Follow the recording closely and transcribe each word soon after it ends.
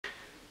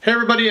Hey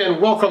everybody,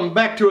 and welcome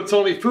back to It's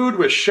Only Food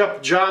with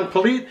Chef John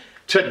Politte.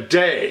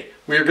 Today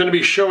we are going to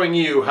be showing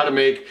you how to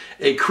make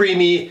a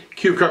creamy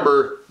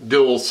cucumber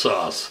dill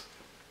sauce.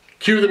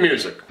 Cue the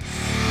music.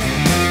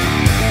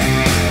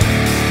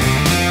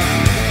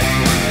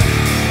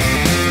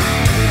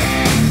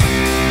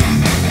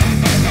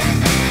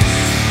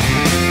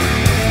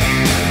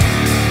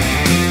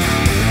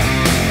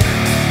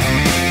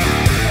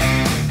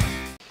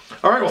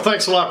 Alright, well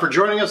thanks a lot for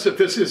joining us. If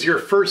this is your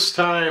first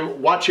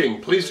time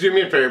watching, please do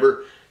me a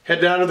favor, head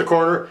down to the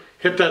corner,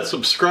 hit that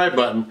subscribe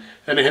button,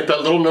 and hit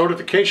that little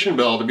notification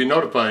bell to be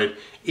notified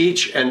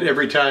each and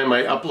every time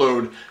I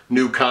upload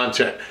new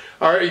content.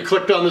 Alright, you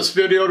clicked on this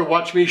video to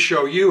watch me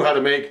show you how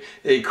to make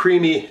a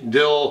creamy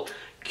dill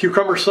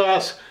cucumber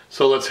sauce.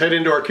 So let's head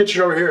into our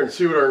kitchen over here and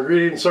see what our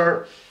ingredients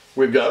are.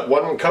 We've got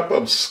 1 cup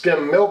of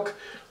skim milk,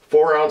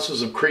 4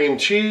 ounces of cream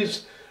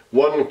cheese,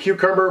 1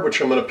 cucumber,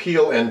 which I'm going to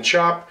peel and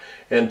chop,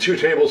 and 2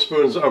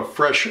 tablespoons of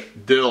fresh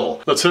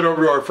dill. Let's head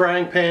over to our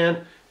frying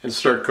pan and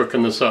start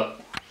cooking this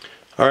up.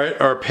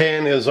 Alright, our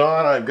pan is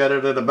on. I've got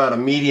it at about a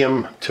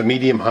medium to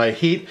medium high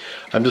heat.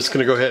 I'm just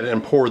going to go ahead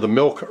and pour the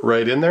milk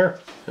right in there.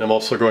 And I'm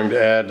also going to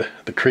add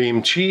the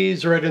cream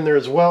cheese right in there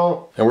as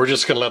well. And we're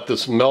just going to let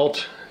this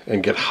melt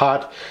and get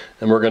hot.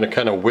 And we're going to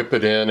kind of whip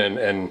it in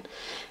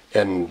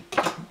and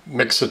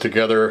mix it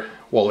together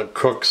while it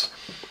cooks.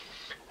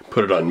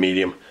 Put it on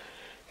medium.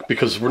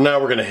 Because now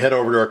we're going to head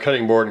over to our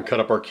cutting board and cut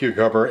up our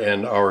cucumber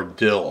and our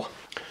dill.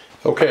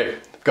 Okay,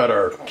 got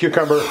our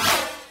cucumber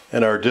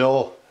and our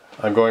dill.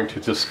 I'm going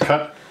to just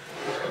cut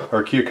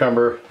our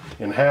cucumber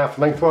in half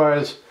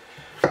lengthwise,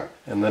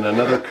 and then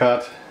another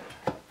cut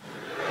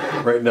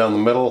right down the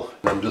middle.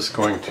 I'm just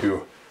going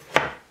to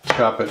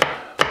chop it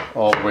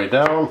all the way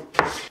down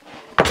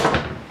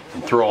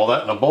and throw all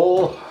that in a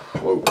bowl.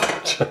 Whoa,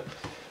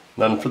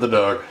 none for the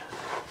dog.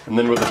 And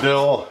then with the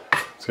dill,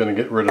 it's going to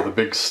get rid of the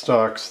big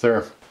stalks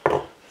there.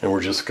 And we're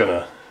just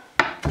gonna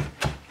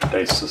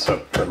dice this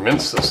up, or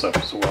mince this up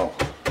as well.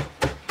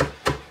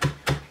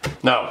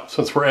 Now,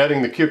 since we're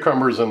adding the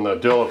cucumbers and the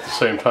dill at the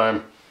same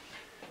time,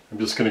 I'm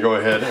just gonna go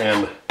ahead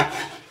and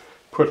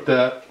put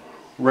that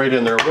right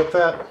in there with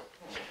that.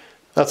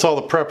 That's all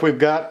the prep we've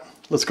got.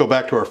 Let's go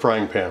back to our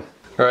frying pan.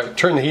 All right,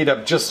 turn the heat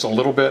up just a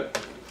little bit.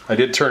 I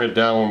did turn it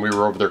down when we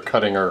were over there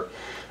cutting our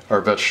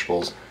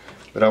vegetables,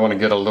 but I want to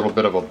get a little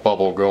bit of a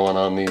bubble going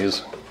on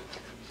these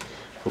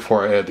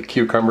before I add the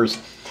cucumbers.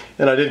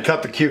 And I did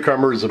cut the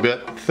cucumbers a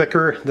bit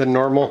thicker than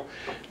normal.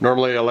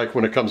 Normally I like,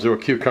 when it comes to a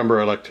cucumber,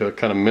 I like to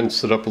kind of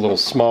mince it up a little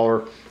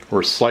smaller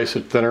or slice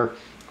it thinner.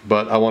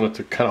 But I want it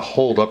to kind of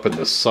hold up in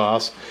this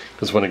sauce,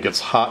 because when it gets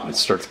hot and it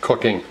starts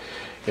cooking,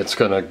 it's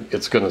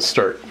gonna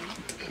start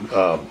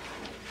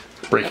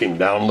breaking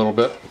down a little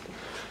bit.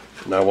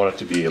 And I want it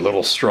to be a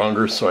little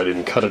stronger, so I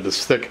didn't cut it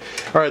as thick.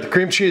 All right, the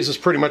cream cheese is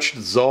pretty much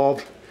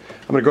dissolved.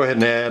 I'm gonna go ahead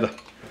and add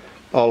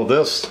all of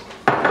this.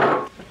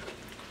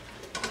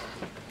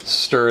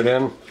 Stir it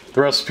in.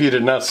 The recipe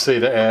did not say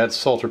to add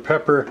salt or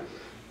pepper,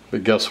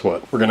 but guess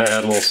what? We're going to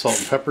add a little salt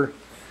and pepper.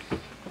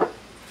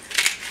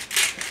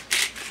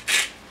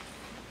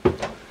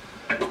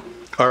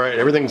 Alright,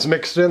 everything's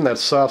mixed in. That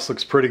sauce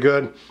looks pretty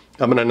good.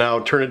 I'm going to now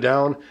turn it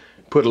down,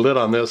 put a lid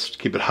on this to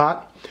keep it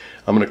hot.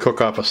 I'm going to cook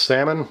off a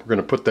salmon. We're going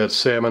to put that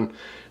salmon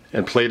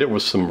and plate it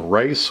with some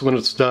rice when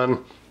it's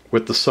done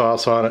with the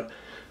sauce on it.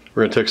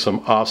 We're going to take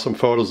some awesome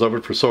photos of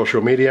it for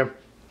social media.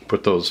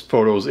 Put those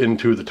photos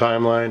into the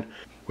timeline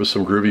with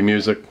some groovy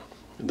music.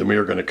 Then we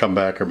are going to come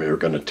back and we are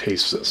going to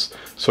taste this.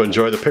 So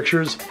enjoy the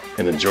pictures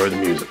and enjoy the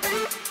music.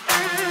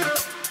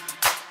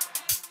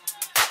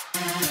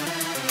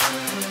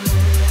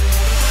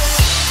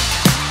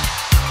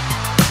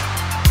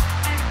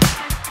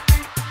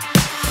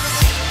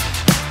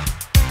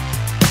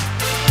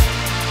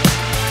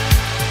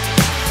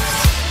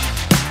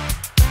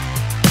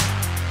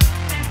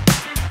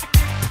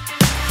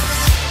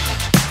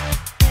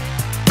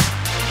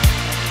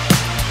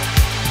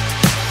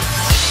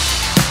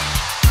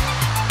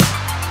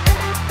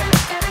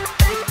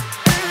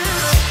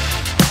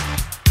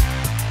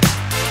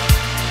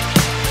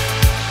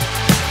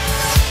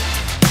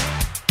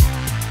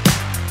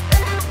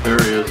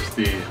 There is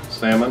the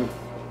salmon.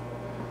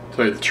 To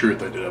tell you the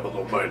truth, I did have a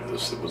little bite of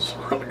this. It was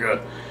really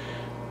good.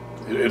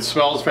 It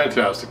smells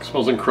fantastic. It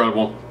smells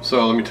incredible.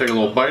 So let me take a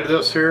little bite of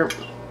this here.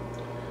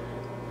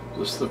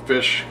 Just the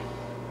fish.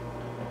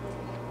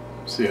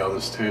 See how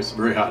this tastes.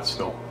 Very hot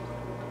still.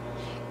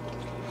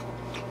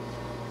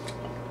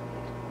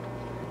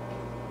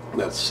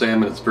 That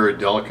salmon is very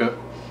delicate.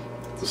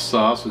 The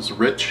sauce is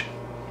rich,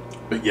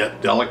 but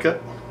yet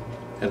delicate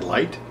and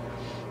light.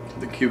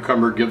 The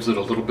cucumber gives it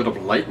a little bit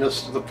of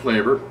lightness to the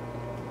flavor.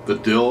 The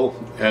dill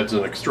adds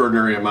an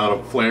extraordinary amount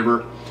of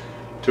flavor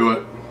to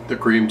it. The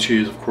cream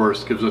cheese, of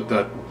course, gives it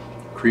that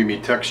creamy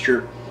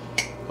texture.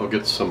 I'll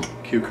get some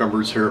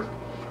cucumbers here.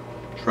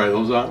 Try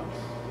those out.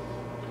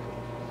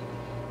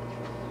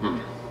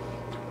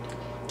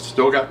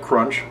 Still got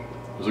crunch.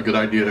 It was a good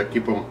idea to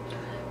keep them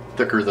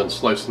thicker than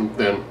slicing them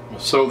thin.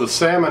 So the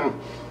salmon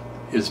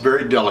is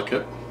very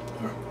delicate.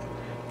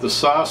 The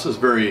sauce is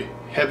very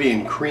heavy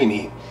and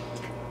creamy,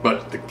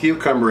 but the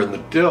cucumber and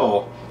the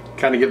dill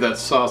kind of give that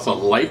sauce a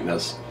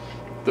lightness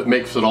that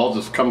makes it all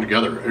just come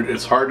together.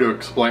 It's hard to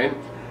explain.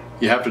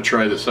 You have to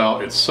try this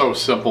out. It's so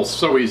simple,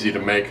 so easy to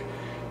make.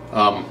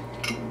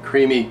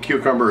 Creamy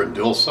cucumber and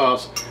dill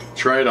sauce.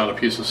 Try it on a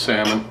piece of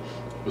salmon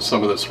with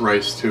some of this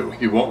rice too.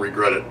 You won't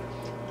regret it.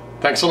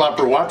 Thanks a lot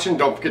for watching.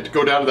 Don't forget to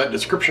go down to that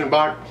description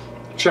box.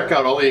 Check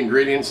out all the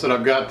ingredients that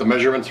I've got, the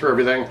measurements for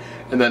everything,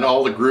 and then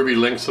all the groovy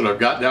links that I've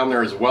got down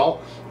there as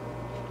well.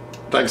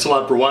 Thanks a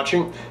lot for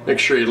watching. Make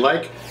sure you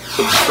like,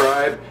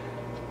 subscribe,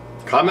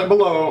 comment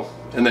below,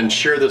 and then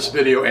share this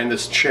video and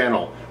this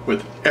channel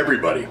with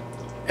everybody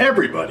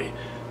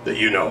that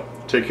you know.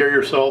 Take care of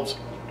yourselves.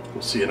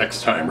 We'll see you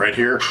next time right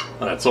here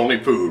on It's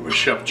Only Food with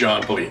Chef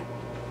John Politte.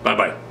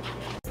 Bye-bye.